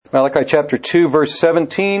Malachi chapter 2, verse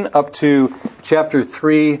 17, up to chapter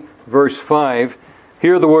 3, verse 5.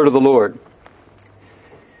 Hear the word of the Lord.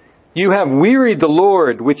 You have wearied the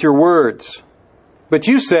Lord with your words. But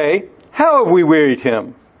you say, how have we wearied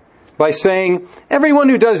him? By saying, everyone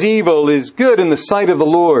who does evil is good in the sight of the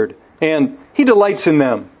Lord, and he delights in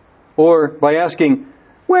them. Or by asking,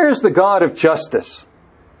 where is the God of justice?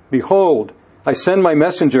 Behold, I send my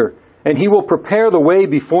messenger, and he will prepare the way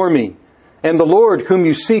before me. And the Lord whom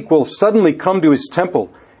you seek will suddenly come to his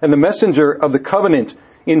temple, and the messenger of the covenant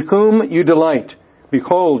in whom you delight.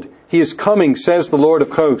 Behold, he is coming, says the Lord of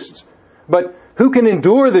hosts. But who can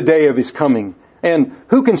endure the day of his coming? And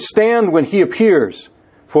who can stand when he appears?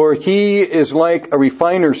 For he is like a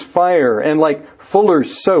refiner's fire and like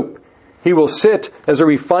fuller's soap. He will sit as a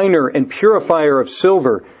refiner and purifier of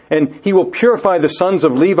silver, and he will purify the sons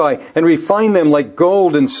of Levi and refine them like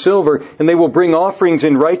gold and silver, and they will bring offerings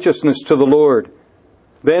in righteousness to the Lord.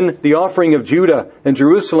 Then the offering of Judah and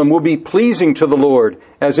Jerusalem will be pleasing to the Lord,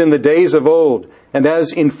 as in the days of old, and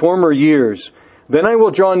as in former years. Then I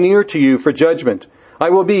will draw near to you for judgment. I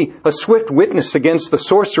will be a swift witness against the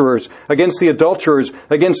sorcerers, against the adulterers,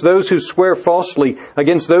 against those who swear falsely,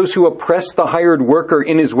 against those who oppress the hired worker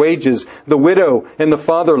in his wages, the widow and the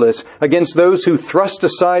fatherless, against those who thrust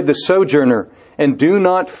aside the sojourner, and do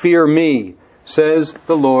not fear me, says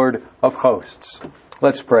the Lord of hosts.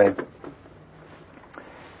 Let's pray.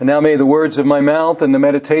 And now may the words of my mouth and the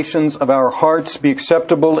meditations of our hearts be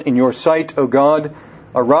acceptable in your sight, O God,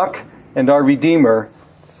 our rock and our Redeemer.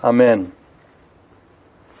 Amen.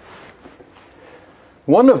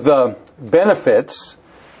 One of the benefits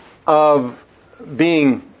of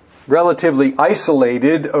being relatively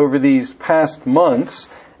isolated over these past months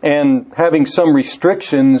and having some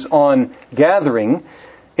restrictions on gathering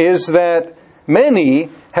is that many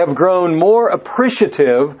have grown more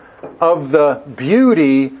appreciative of the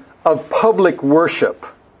beauty of public worship.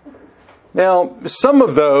 Now, some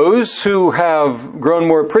of those who have grown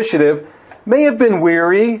more appreciative may have been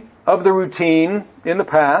weary of the routine in the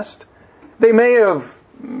past. They may have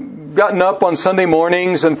gotten up on Sunday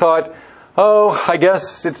mornings and thought, oh, I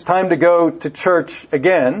guess it's time to go to church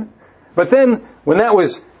again. But then when that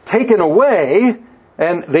was taken away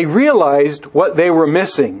and they realized what they were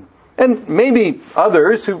missing, and maybe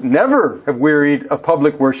others who never have wearied of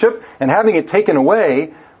public worship and having it taken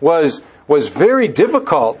away was very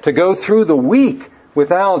difficult to go through the week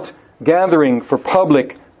without gathering for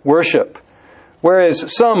public worship.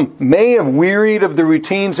 Whereas some may have wearied of the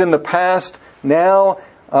routines in the past, now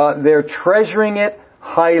they're treasuring it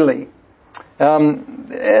highly. And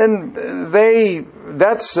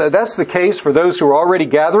that's the case for those who are already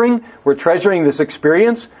gathering. We're treasuring this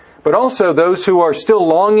experience. But also those who are still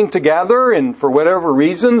longing to gather and for whatever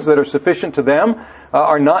reasons that are sufficient to them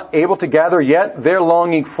are not able to gather yet, they're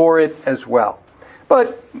longing for it as well.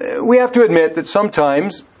 But we have to admit that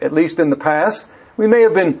sometimes, at least in the past, we may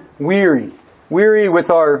have been weary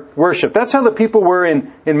with our worship. That's how the people were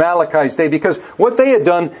in Malachi's day, because what they had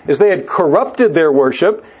done is they had corrupted their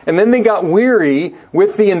worship, and then they got weary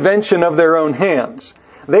with the invention of their own hands.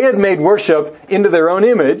 They had made worship into their own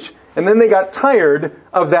image, and then they got tired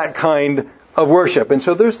of that kind of worship. And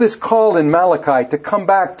so there's this call in Malachi to come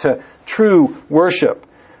back to true worship.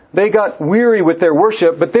 They got weary with their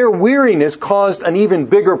worship, but their weariness caused an even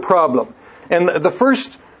bigger problem. And the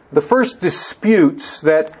first disputes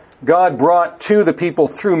that God brought to the people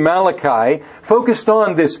through Malachi focused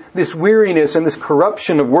on this weariness and this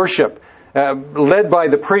corruption of worship led by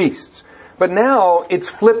the priests. But now it's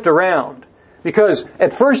flipped around, because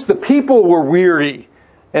at first the people were weary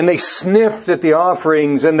and they sniffed at the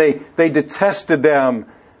offerings and they detested them.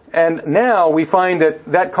 And now we find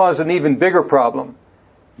that caused an even bigger problem.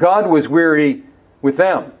 God was weary with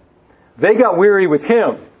them. They got weary with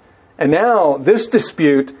Him. And now this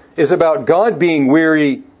dispute is about God being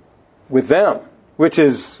weary with them, which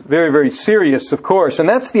is very, very serious, of course. And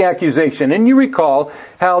that's the accusation. And you recall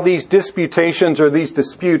how these disputations or these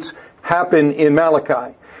disputes happen in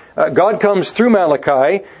Malachi. God comes through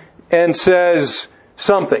Malachi and says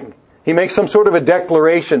something. He makes some sort of a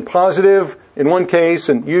declaration, positive in one case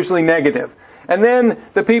and usually negative. And then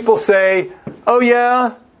the people say, oh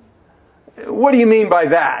yeah? What do you mean by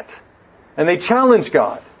that? And they challenge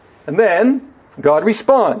God. And then God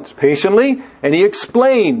responds patiently, and He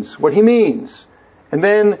explains what He means. And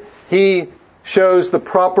then He shows the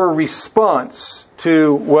proper response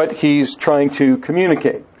to what He's trying to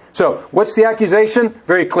communicate. So, what's the accusation?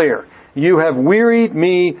 Very clear. You have wearied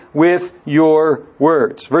me with your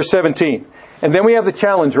words. Verse 17. And then we have the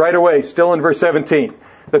challenge right away, still in verse 17.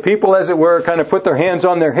 The people, as it were, kind of put their hands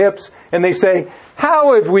on their hips, and they say,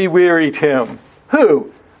 how have we wearied him?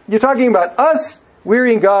 Who? you're talking about us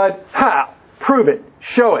wearying God. How? Prove it.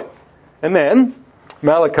 Show it. And then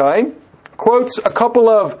Malachi quotes a couple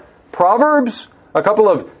of proverbs, a couple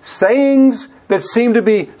of sayings that seem to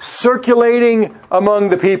be circulating among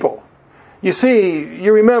the people. You see,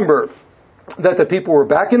 you remember that the people were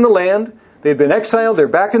back in the land. They'd been exiled. They're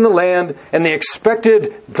back in the land. And they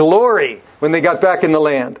expected glory when they got back in the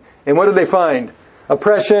land. And what did they find?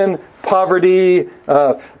 Oppression, poverty,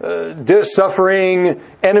 suffering,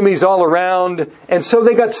 enemies all around. And so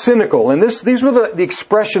they got cynical. And these were the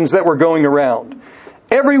expressions that were going around.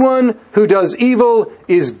 Everyone who does evil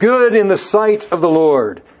is good in the sight of the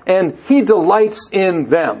Lord, and He delights in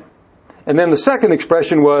them. And then the second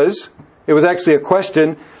expression it was actually a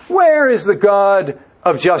question, where is the God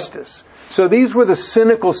of justice? So these were the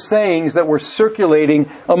cynical sayings that were circulating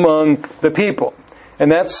among the people.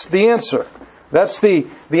 And that's the answer. That's the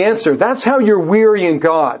answer. That's how you're wearying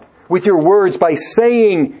God, with your words, by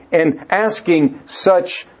saying and asking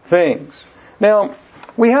such things. Now,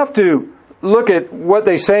 we have to look at what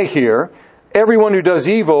they say here. Everyone who does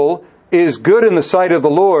evil is good in the sight of the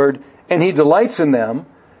Lord, and He delights in them.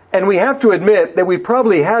 And we have to admit that we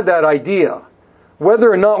probably had that idea.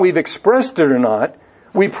 Whether or not we've expressed it or not,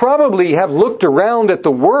 we probably have looked around at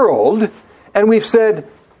the world and we've said,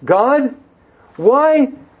 God,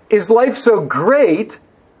 why is life so great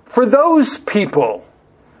for those people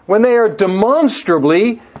when they are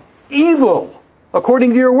demonstrably evil, according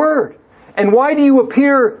to your word? And why do you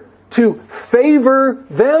appear to favor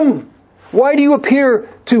them? Why do you appear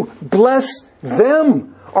to bless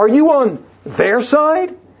them? Are you on their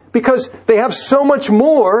side? Because they have so much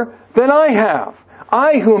more than I have.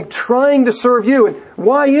 I who am trying to serve you. And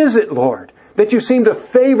why is it, Lord, that you seem to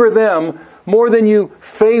favor them more than you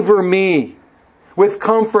favor me? With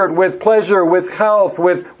comfort, with pleasure, with health,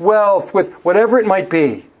 with wealth, with whatever it might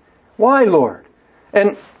be. Why, Lord?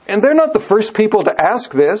 And they're not the first people to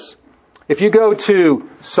ask this. If you go to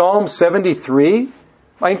Psalm 73,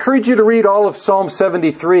 I encourage you to read all of Psalm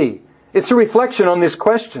 73. It's a reflection on this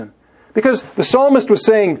question. Because the psalmist was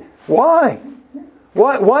saying, why?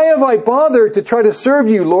 Why have I bothered to try to serve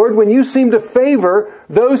you, Lord, when you seem to favor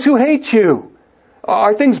those who hate you?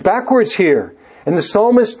 Are things backwards here? And the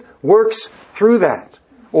psalmist works through that.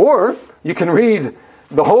 Or you can read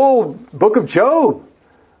the whole book of Job,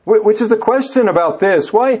 which is a question about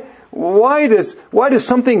this. Why does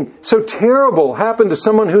something so terrible happen to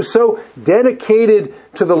someone who's so dedicated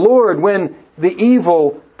to the Lord when the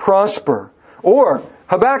evil prosper? Or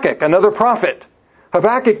Habakkuk, another prophet.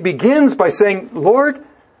 Habakkuk begins by saying, Lord,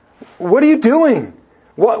 what are you doing?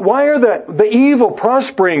 Why are the evil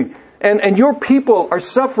prospering and your people are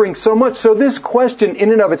suffering so much? So this question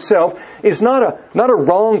in and of itself is not a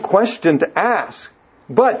wrong question to ask.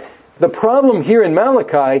 But the problem here in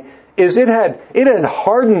Malachi is it had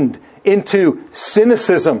hardened into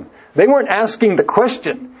cynicism. They weren't asking the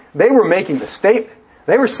question. They were making the statement.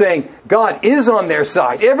 They were saying God is on their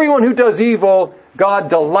side. Everyone who does evil, God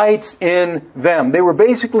delights in them. They were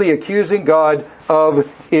basically accusing God of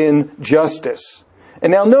injustice.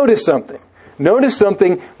 And now notice something. Notice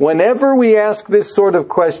something whenever we ask this sort of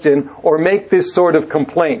question or make this sort of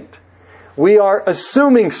complaint. We are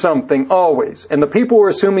assuming something always. And the people were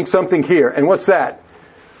assuming something here. And what's that?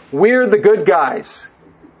 We're the good guys.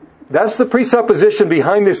 That's the presupposition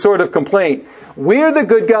behind this sort of complaint. We're the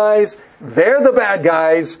good guys. They're the bad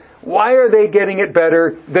guys. Why are they getting it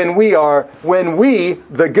better than we are when we,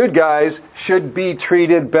 the good guys, should be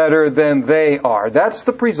treated better than they are? That's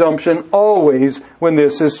the presumption always when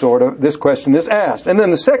this question is asked. And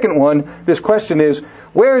then the second one, this question is,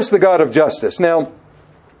 where is the God of justice? Now,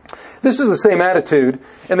 this is the same attitude,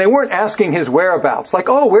 and they weren't asking His whereabouts, like,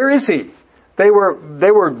 oh, where is He? They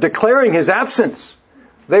were declaring His absence.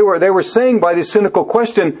 They were saying by this cynical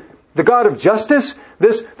question, the God of justice,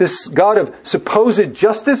 this God of supposed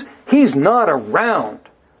justice, He's not around.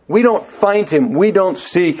 We don't find Him. We don't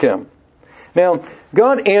seek Him. Now,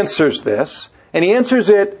 God answers this, and He answers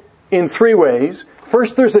it in three ways.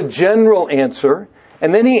 First, there's a general answer,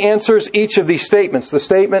 and then He answers each of these statements, the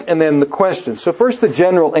statement and then the question. So first, the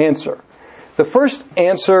general answer. The first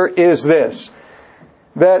answer is this,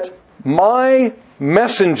 that my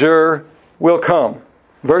messenger will come.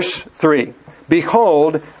 Verse 3,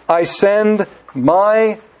 behold, I send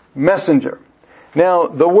my messenger. Now,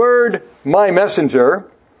 the word my messenger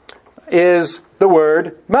is the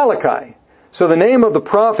word Malachi. So the name of the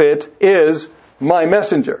prophet is my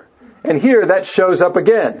messenger. And here that shows up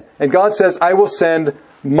again. And God says, I will send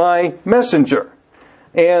my messenger.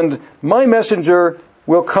 And my messenger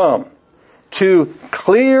will come. to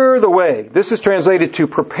clear the way. This is translated to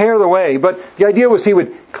prepare the way, but the idea was he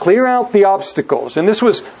would clear out the obstacles. And this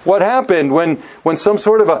was what happened when some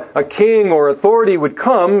sort of a king or authority would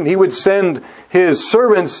come. He would send his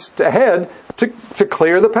servants ahead to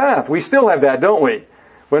clear the path. We still have that, don't we?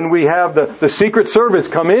 When we have the Secret Service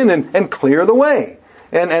come in and clear the way.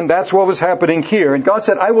 And that's what was happening here. And God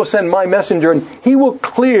said, I will send my messenger and he will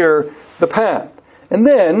clear the path. And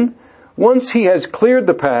then, once he has cleared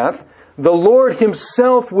the path, the Lord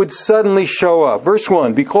himself would suddenly show up. Verse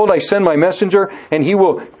 1, behold, I send my messenger, and he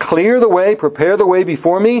will clear the way, prepare the way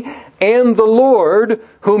before me, and the Lord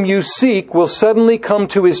whom you seek will suddenly come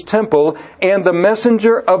to his temple, and the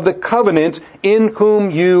messenger of the covenant in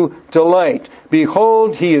whom you delight.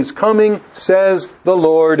 Behold, he is coming, says the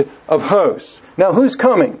Lord of hosts. Now, who's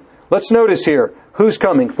coming? Let's notice here. Who's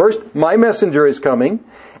coming? First, my messenger is coming,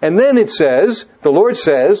 and then it says, the Lord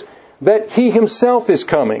says, that he himself is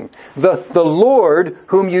coming. The Lord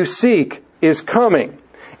whom you seek is coming.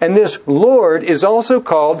 And this Lord is also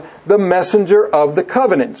called the messenger of the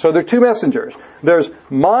covenant. So there are two messengers. There's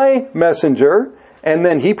my messenger, and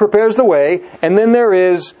then he prepares the way, and then there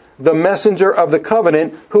is the messenger of the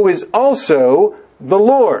covenant, who is also the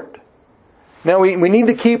Lord. Now we need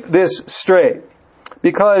to keep this straight,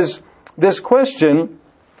 because this question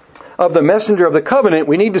of the messenger of the covenant,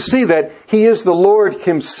 we need to see that he is the Lord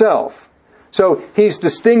himself. So he's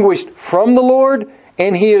distinguished from the Lord,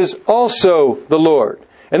 and he is also the Lord.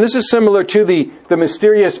 And this is similar to the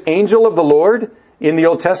mysterious angel of the Lord in the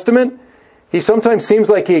Old Testament. He sometimes seems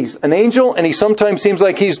like he's an angel, and he sometimes seems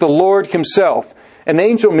like he's the Lord himself. An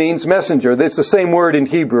angel means messenger. That's the same word in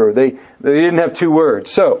Hebrew. They didn't have two words.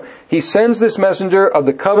 So he sends this messenger of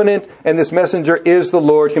the covenant, and this messenger is the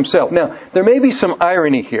Lord himself. Now, there may be some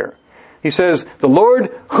irony here. He says, the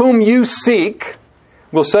Lord whom you seek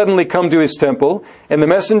will suddenly come to his temple, and the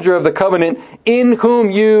messenger of the covenant in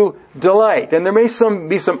whom you delight. And there may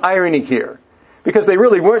be some irony here, because they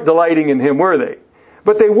really weren't delighting in him, were they?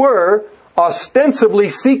 But they were ostensibly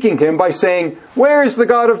seeking him by saying, where is the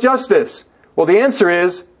God of justice? Well, the answer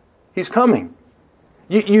is, he's coming.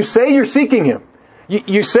 You say you're seeking him.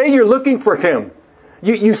 You say you're looking for him.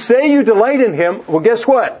 You say you delight in him. Well, guess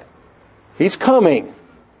what? He's coming.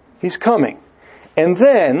 He's coming. And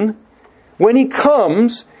then, when he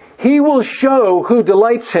comes, he will show who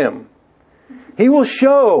delights him. He will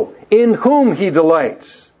show in whom he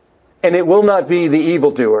delights. And it will not be the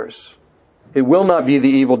evildoers. It will not be the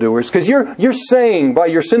evildoers. Because you're saying by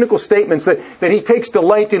your cynical statements that he takes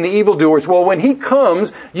delight in the evildoers. Well, when he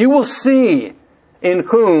comes, you will see in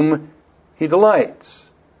whom he delights.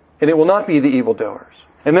 And it will not be the evildoers.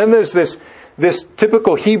 And then there's this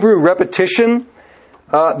typical Hebrew repetition.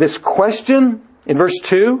 This question in verse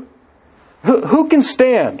 2, who can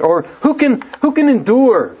stand, or who can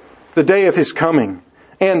endure the day of his coming?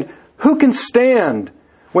 And who can stand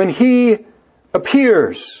when he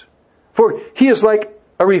appears? For he is like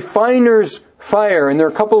a refiner's fire. And there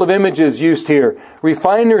are a couple of images used here.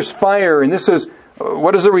 Refiner's fire, and this is,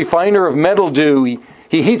 what does a refiner of metal do?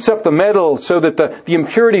 He heats up the metal so that the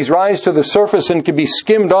impurities rise to the surface and can be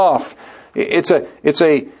skimmed off. It's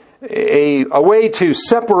a way to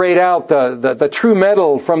separate out the true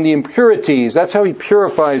metal from the impurities. That's how he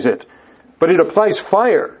purifies it. But it applies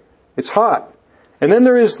fire. It's hot. And then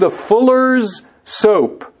there is the fuller's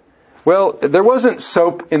soap. Well, there wasn't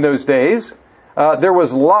soap in those days. There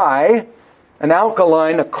was lye, an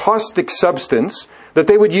alkaline, a caustic substance that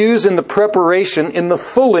they would use in the preparation, in the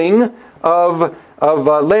fulling of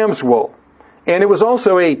lamb's wool. And it was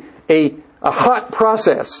also a hot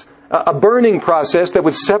process, a burning process that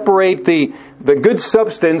would separate the good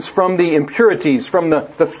substance from the impurities, from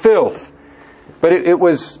the filth. But it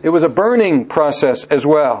was a burning process as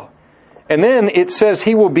well. And then it says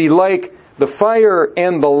he will be like the fire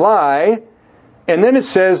and the lye. And then it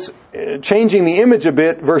says, changing the image a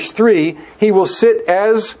bit, verse 3, he will sit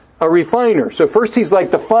as a refiner. So first he's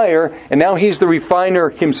like the fire, and now he's the refiner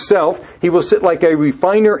himself. He will sit like a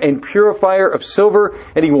refiner and purifier of silver,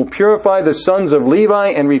 and he will purify the sons of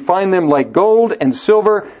Levi and refine them like gold and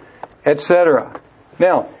silver, etc.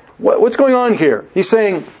 Now, what's going on here? He's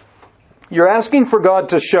saying, you're asking for God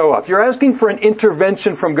to show up. You're asking for an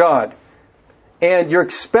intervention from God. And you're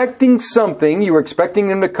expecting something. You were expecting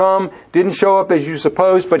him to come. Didn't show up as you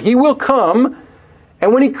supposed. But he will come.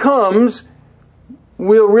 And when he comes,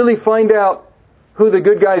 we'll really find out who the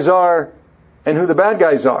good guys are and who the bad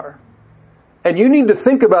guys are. And you need to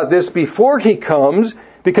think about this before he comes,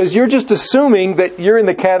 because you're just assuming that you're in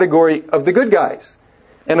the category of the good guys.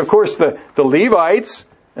 And of course, the Levites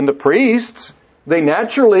and the priests, they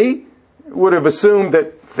naturally would have assumed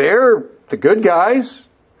that they're the good guys.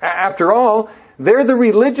 After all, they're the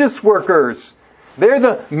religious workers. They're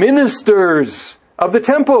the ministers of the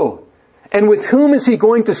temple. And with whom is he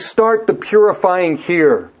going to start the purifying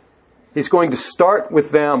here? He's going to start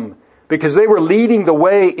with them, because they were leading the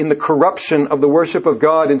way in the corruption of the worship of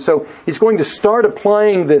God. And so he's going to start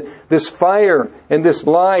applying this fire and this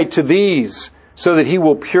lie to these so that he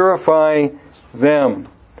will purify them.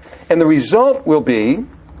 And the result will be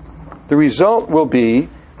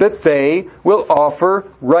that they will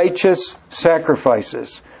offer righteous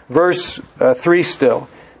sacrifices. Verse 3 still.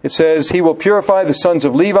 It says, he will purify the sons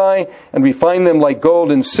of Levi and refine them like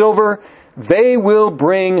gold and silver. They will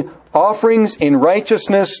bring offerings in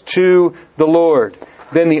righteousness to the Lord.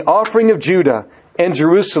 Then the offering of Judah and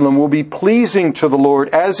Jerusalem will be pleasing to the Lord,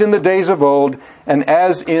 as in the days of old and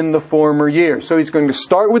as in the former years. So he's going to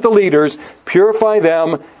start with the leaders, purify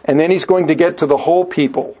them, and then he's going to get to the whole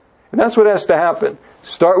people. And that's what has to happen.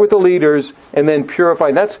 Start with the leaders and then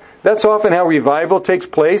purify. That's often how revival takes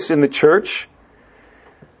place in the church.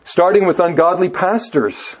 Starting with ungodly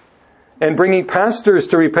pastors and bringing pastors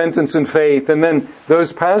to repentance and faith. And then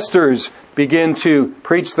those pastors begin to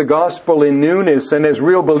preach the gospel in newness and as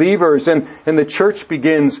real believers, and the church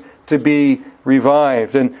begins to be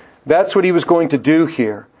revived. And that's what he was going to do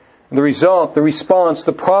here. And the result,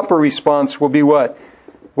 the proper response will be what?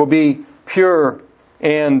 Will be pure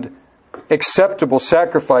and acceptable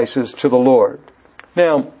sacrifices to the Lord.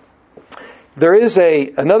 Now, there is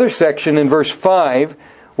another section in verse 5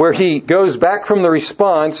 where he goes back from the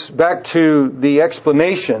response, back to the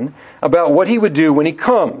explanation about what he would do when he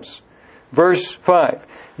comes. Verse 5,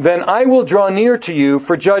 then I will draw near to you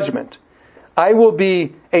for judgment. I will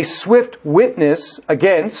be a swift witness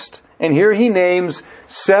against, and here he names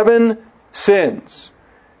 7 sins.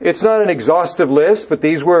 It's not an exhaustive list, but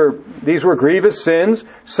these were grievous sins.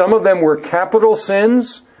 Some of them were capital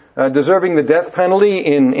sins, deserving the death penalty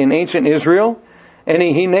in ancient Israel. And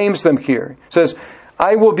he names them here. He says,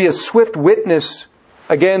 I will be a swift witness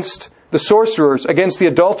against the sorcerers, against the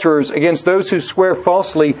adulterers, against those who swear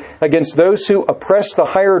falsely, against those who oppress the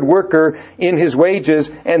hired worker in his wages,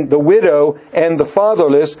 and the widow and the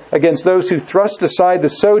fatherless, against those who thrust aside the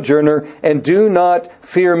sojourner and do not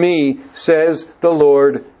fear me, says the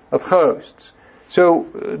Lord of hosts. So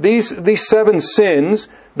these 7 sins,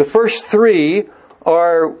 the first 3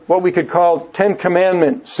 are what we could call 10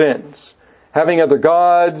 Commandment sins. Having other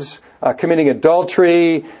gods, committing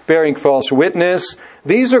adultery, bearing false witness.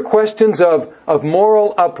 These are questions of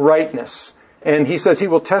moral uprightness. And he says he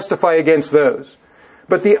will testify against those.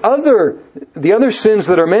 But the other sins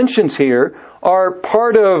that are mentioned here are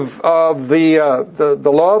part of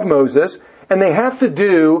the law of Moses, and they have to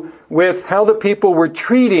do with how the people were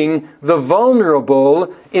treating the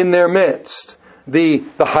vulnerable in their midst. The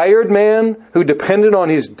hired man who depended on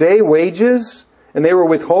his day wages, and they were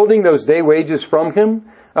withholding those day wages from him.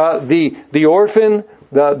 The orphan,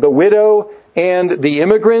 the widow, and the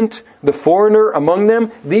immigrant, the foreigner among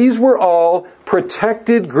them, these were all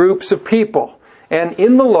protected groups of people. And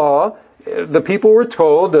in the law, the people were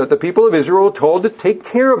told, the people of Israel were told to take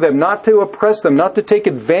care of them, not to oppress them, not to take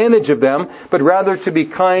advantage of them, but rather to be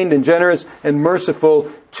kind and generous and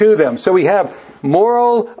merciful to them. So we have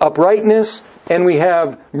moral uprightness and we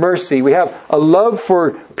have mercy. We have a love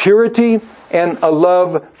for purity and a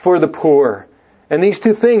love for the poor. And these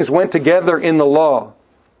two things went together in the law.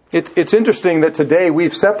 It's interesting that today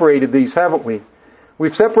we've separated these, haven't we?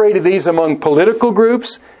 We've separated these among political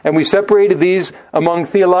groups, and we've separated these among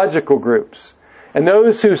theological groups. And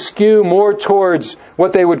those who skew more towards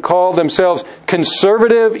what they would call themselves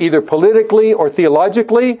conservative, either politically or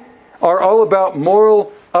theologically, are all about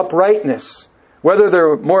moral uprightness. Whether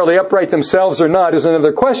they're morally upright themselves or not is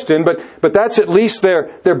another question, but that's at least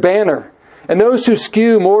their banner. And those who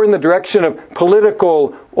skew more in the direction of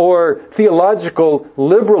political or theological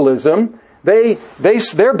liberalism,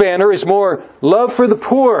 their banner is more love for the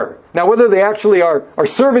poor. Now, whether they actually are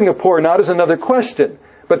serving the poor or not is another question.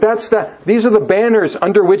 But these are the banners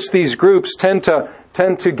under which these groups tend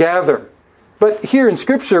to gather. But here in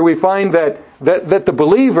Scripture we find that the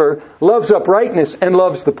believer loves uprightness and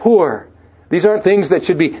loves the poor. These aren't things that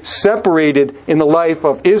should be separated in the life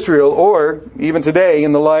of Israel or, even today,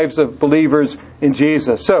 in the lives of believers in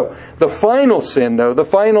Jesus. So, the final sin, though,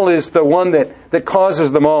 is the one that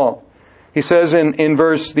causes them all. He says in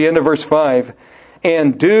the end of verse 5,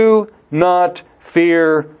 and do not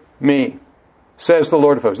fear me, says the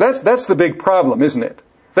Lord of hosts. That's the big problem, isn't it?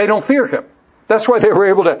 They don't fear Him. That's why they were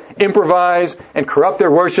able to improvise and corrupt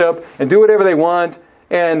their worship and do whatever they want,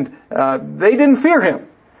 and they didn't fear Him.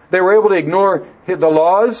 They were able to ignore the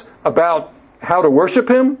laws about how to worship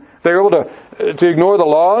Him. They were able to ignore the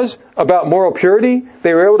laws about moral purity.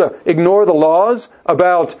 They were able to ignore the laws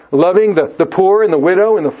about loving the poor and the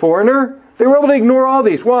widow and the foreigner. They were able to ignore all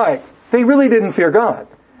these. Why? They really didn't fear God.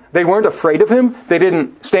 They weren't afraid of Him. They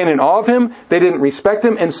didn't stand in awe of Him. They didn't respect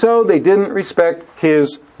Him. And so they didn't respect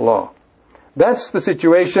His law. That's the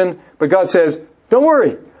situation. But God says, don't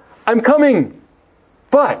worry. I'm coming.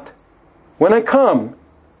 But when I come,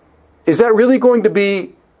 is that really going to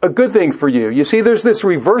be a good thing for you? You see, there's this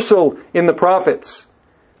reversal in the prophets.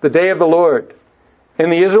 The day of the Lord.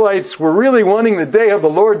 And the Israelites were really wanting the day of the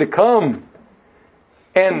Lord to come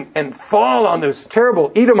and fall on those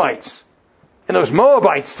terrible Edomites. And those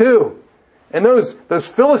Moabites too. And those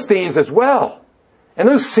Philistines as well. And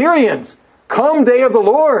those Syrians. Come, day of the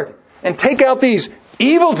Lord. And take out these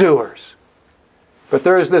evildoers. But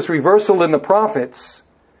there is this reversal in the prophets.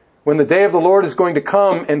 When the day of the Lord is going to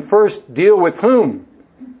come and first deal with whom?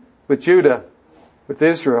 With Judah. With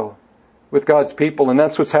Israel. With God's people. And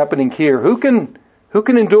that's what's happening here. Who can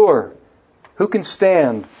endure? Who can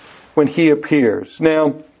stand when He appears?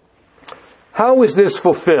 Now, how is this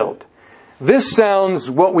fulfilled? This sounds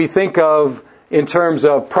what we think of in terms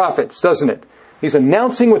of prophets, doesn't it? He's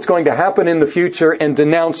announcing what's going to happen in the future and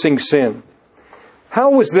denouncing sin. How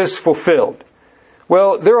was this fulfilled?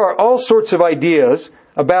 Well, there are all sorts of ideas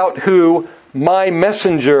about who my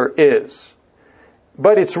messenger is.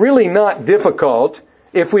 But it's really not difficult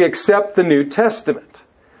if we accept the New Testament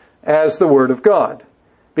as the Word of God.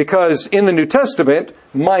 Because in the New Testament,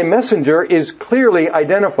 my messenger is clearly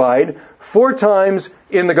identified 4 times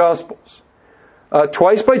in the Gospels.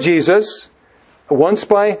 Twice by Jesus, once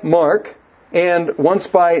by Mark, and once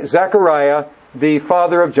by Zechariah, the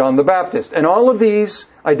father of John the Baptist. And all of these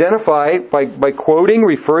identify, by quoting,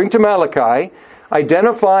 referring to Malachi,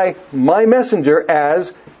 identify my messenger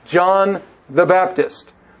as John the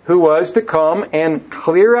Baptist, who was to come and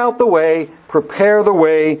clear out the way, prepare the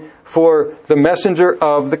way for the messenger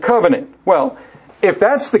of the covenant. Well, if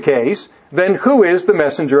that's the case, then who is the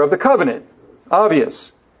messenger of the covenant?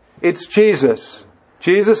 Obvious. It's Jesus.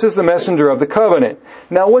 Jesus is the messenger of the covenant.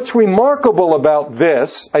 Now, what's remarkable about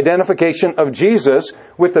this identification of Jesus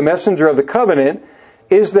with the messenger of the covenant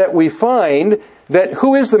is that we find that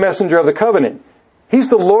who is the messenger of the covenant? He's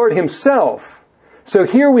the Lord Himself. So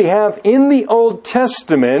here we have in the Old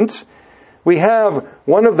Testament, we have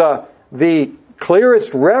one of the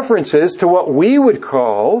clearest references to what we would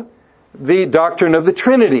call the doctrine of the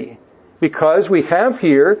Trinity. Because we have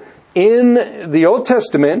here in the Old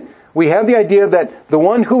Testament, we have the idea that the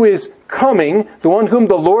one who is coming, the one whom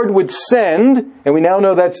the Lord would send, and we now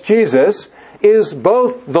know that's Jesus, is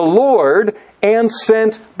both the Lord and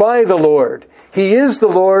sent by the Lord. He is the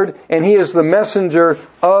Lord, and He is the messenger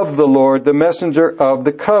of the Lord, the messenger of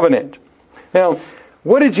the covenant. Now,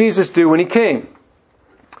 what did Jesus do when He came?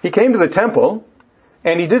 He came to the temple,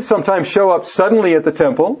 and He did sometimes show up suddenly at the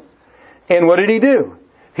temple. And what did He do?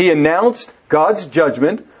 He announced God's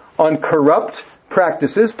judgment on corrupt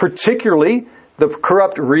practices, particularly the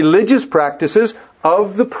corrupt religious practices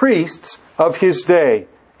of the priests of His day,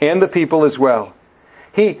 and the people as well.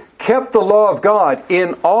 He kept the law of God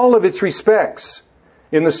in all of its respects.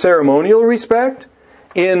 In the ceremonial respect,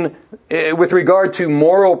 with regard to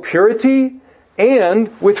moral purity,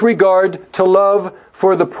 and with regard to love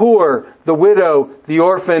for the poor, the widow, the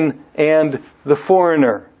orphan, and the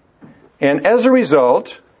foreigner. And as a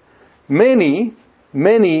result, many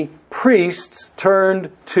priests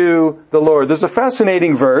turned to the Lord. There's a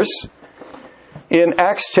fascinating verse in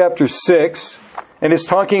Acts chapter 6, and it's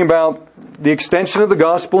talking about the extension of the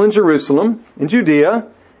gospel in Jerusalem, in Judea.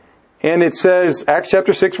 And it says, Acts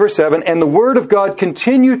chapter 6, verse 7, "And the word of God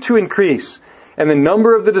continued to increase, and the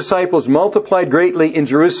number of the disciples multiplied greatly in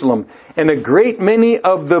Jerusalem. And a great many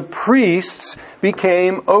of the priests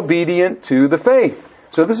became obedient to the faith."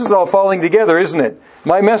 So this is all falling together, isn't it?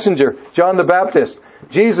 My messenger, John the Baptist.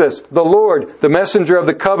 Jesus, the Lord, the messenger of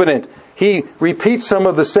the covenant. He repeats some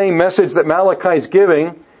of the same message that Malachi is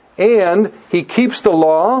giving, and He keeps the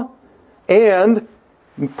law, and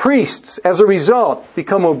priests, as a result,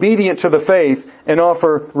 become obedient to the faith and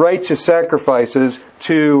offer righteous sacrifices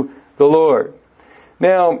to the Lord.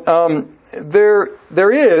 Now,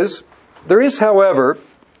 there is, however,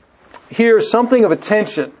 here something of a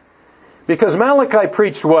tension. Because Malachi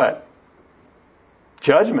preached what?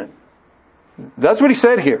 Judgment. That's what he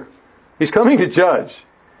said here. He's coming to judge.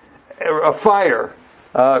 A fire.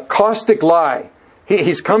 A caustic lie.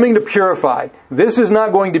 He's coming to purify. This is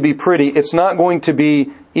not going to be pretty. It's not going to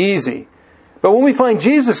be easy. But when we find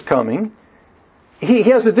Jesus coming, he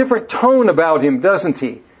has a different tone about Him, doesn't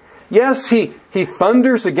He? Yes, he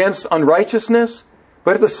thunders against unrighteousness,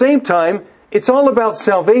 but at the same time, It's all about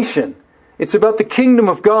salvation. It's about the kingdom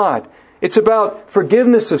of God. It's about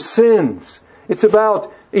forgiveness of sins. It's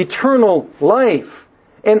about eternal life.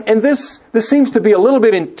 And this seems to be a little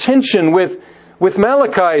bit in tension with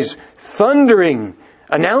Malachi's thundering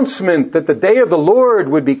announcement that the day of the Lord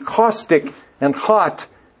would be caustic and hot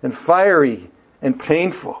and fiery and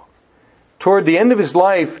painful. Toward the end of his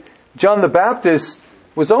life, John the Baptist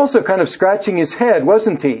was also kind of scratching his head,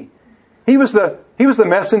 wasn't he? He was the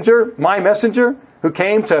messenger, my messenger, who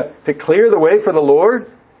came to clear the way for the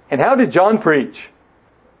Lord. And how did John preach?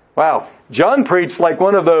 Wow, John preached like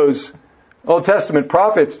one of those Old Testament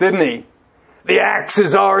prophets, didn't he? The axe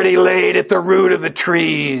is already laid at the root of the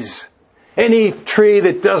trees. Any tree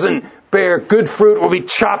that doesn't bear good fruit will be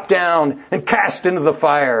chopped down and cast into the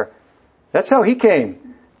fire. That's how he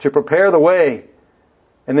came, to prepare the way.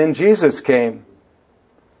 And then Jesus came.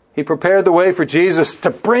 He prepared the way for Jesus to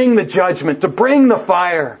bring the judgment, to bring the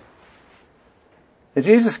fire. And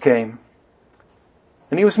Jesus came.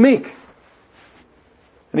 And he was meek.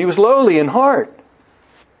 And he was lowly in heart.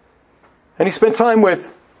 And he spent time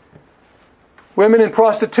with women in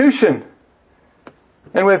prostitution.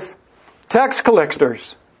 And with tax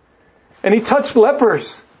collectors. And he touched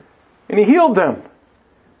lepers. And he healed them.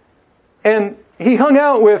 And he hung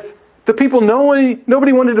out with the people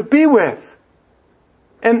nobody wanted to be with.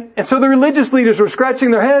 And so the religious leaders were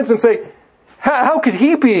scratching their heads and say, how could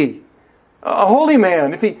he be a holy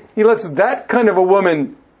man if he lets that kind of a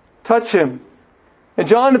woman touch him? And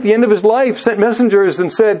John, at the end of his life, sent messengers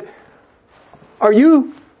and said, Are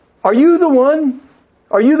you the one?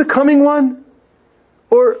 Are you the coming one?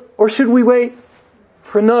 Or should we wait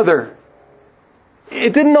for another?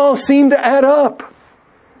 It didn't all seem to add up.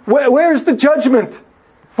 Where's the judgment?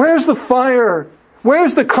 Where's the fire?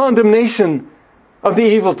 Where's the condemnation of the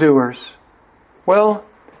evildoers? Well,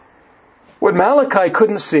 what Malachi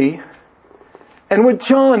couldn't see, and what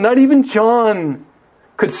John, not even John,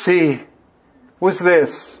 could see, was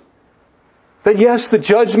this. That yes, the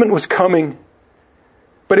judgment was coming,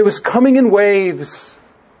 but it was coming in waves.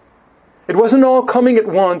 It wasn't all coming at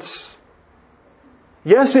once.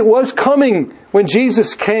 Yes, it was coming when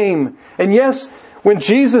Jesus came. And yes, when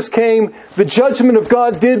Jesus came, the judgment of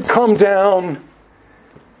God did come down.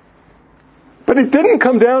 But it didn't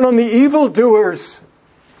come down on the evildoers.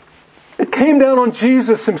 It came down on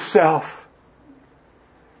Jesus himself.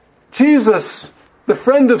 Jesus, the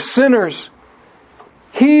friend of sinners,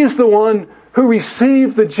 he's the one who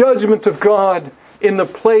received the judgment of God in the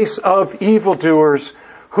place of evildoers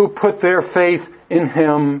who put their faith in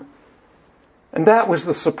him. And that was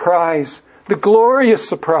the surprise, the glorious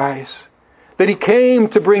surprise, that he came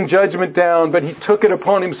to bring judgment down, but he took it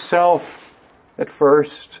upon himself at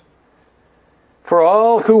first. For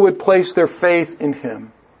all who would place their faith in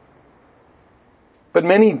him. But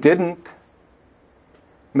many didn't.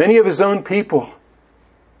 Many of his own people.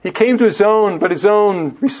 He came to his own, but his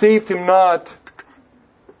own received him not.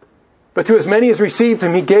 But to as many as received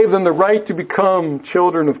him, he gave them the right to become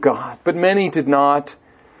children of God. But many did not.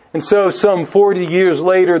 And so some 40 years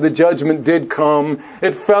later, the judgment did come.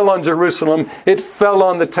 It fell on Jerusalem. It fell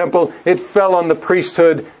on the temple. It fell on the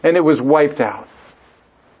priesthood. And it was wiped out.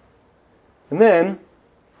 And then,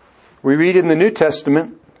 we read in the New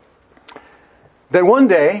Testament that one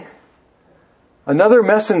day, another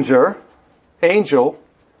messenger, angel,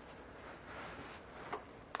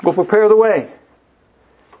 will prepare the way.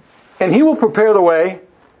 And he will prepare the way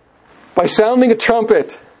by sounding a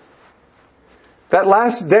trumpet. That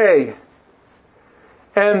last day.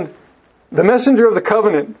 And the messenger of the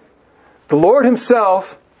covenant, the Lord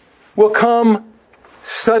himself, will come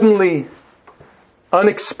suddenly,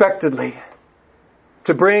 unexpectedly,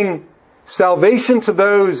 to bring salvation to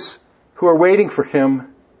those who are waiting for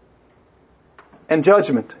him, and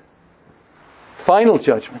judgment, final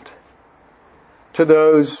judgment, to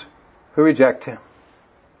those who reject him.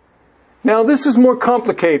 Now, this is more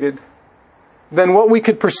complicated than what we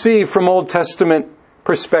could perceive from Old Testament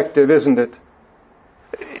perspective, isn't it?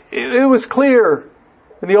 It was clear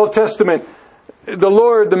in the Old Testament, the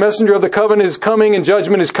Lord, the messenger of the covenant, is coming and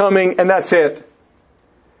judgment is coming, and that's it.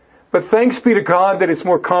 But thanks be to God that it's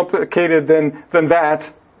more complicated than that.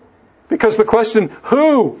 Because the question,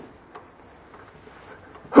 who?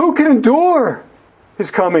 Who can endure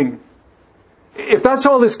his coming? If that's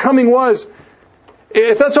all his coming was,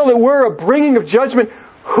 if that's all it were, a bringing of judgment,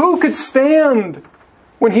 who could stand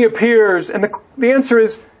when he appears? And the answer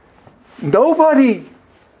is, nobody.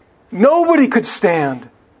 Nobody could stand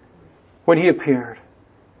when he appeared.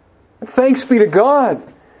 And thanks be to God.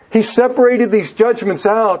 He separated these judgments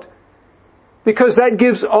out because that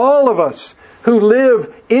gives all of us who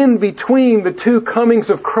live in between the two comings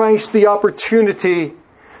of Christ the opportunity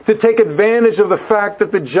to take advantage of the fact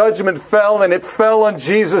that the judgment fell, and it fell on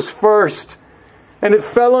Jesus first. And it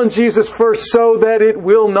fell on Jesus first so that it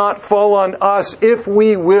will not fall on us if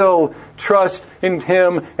we will trust in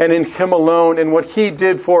Him and in Him alone and what He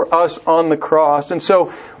did for us on the cross. And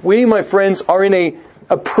so we, my friends, are in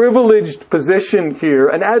a privileged position here,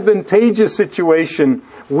 an advantageous situation.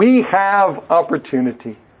 We have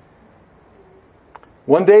opportunity.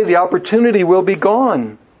 One day the opportunity will be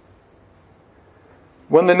gone.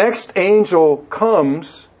 When the next angel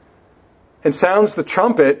comes and sounds the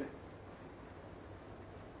trumpet,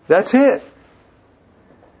 that's it.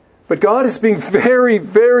 But God is being very,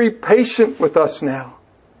 very patient with us now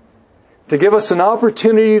to give us an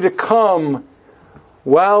opportunity to come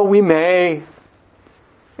while we may.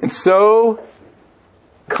 And so,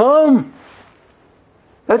 come.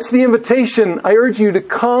 That's the invitation. I urge you to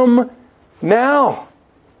come now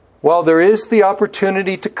while there is the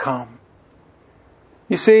opportunity to come.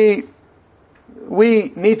 You see,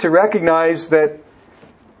 we need to recognize that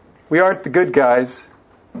we aren't the good guys.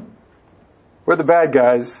 We're the bad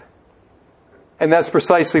guys. And that's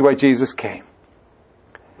precisely why Jesus came.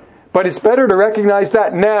 But it's better to recognize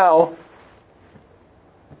that now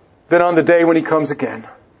than on the day when He comes again.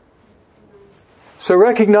 So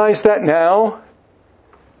recognize that now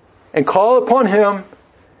and call upon Him,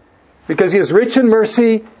 because He is rich in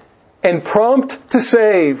mercy and prompt to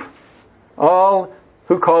save all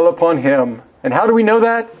who call upon Him. And how do we know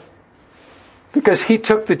that? Because He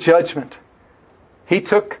took the judgment. He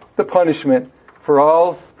took the punishment for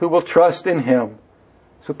all who will trust in Him.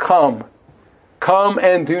 So come. Come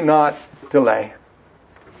and do not delay.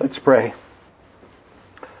 Let's pray.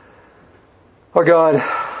 Our God,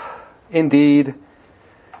 indeed,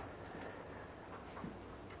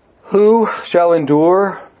 who shall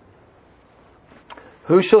endure?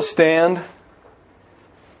 Who shall stand?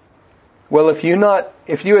 Well, if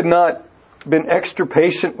you had not been extra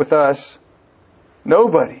patient with us,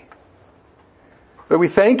 nobody. But we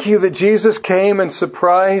thank You that Jesus came and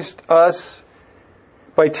surprised us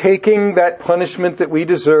by taking that punishment that we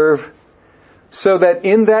deserve, so that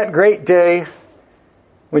in that great day,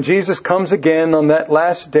 when Jesus comes again on that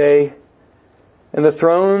last day, and the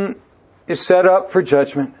throne is set up for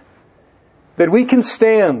judgment, that we can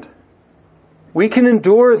stand, we can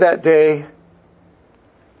endure that day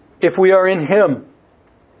if we are in Him.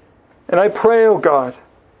 And I pray, O God,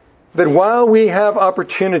 that while we have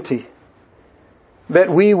opportunity, that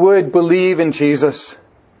we would believe in Jesus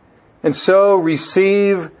and so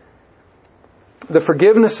receive the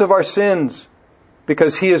forgiveness of our sins,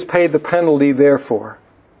 because He has paid the penalty therefore.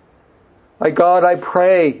 My God, I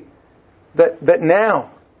pray that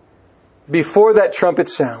now, before that trumpet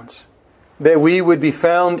sounds, that we would be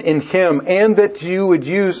found in Him, and that You would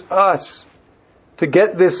use us to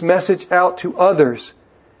get this message out to others,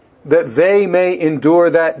 that they may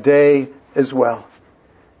endure that day as well.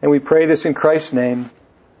 And we pray this in Christ's name.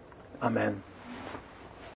 Amen.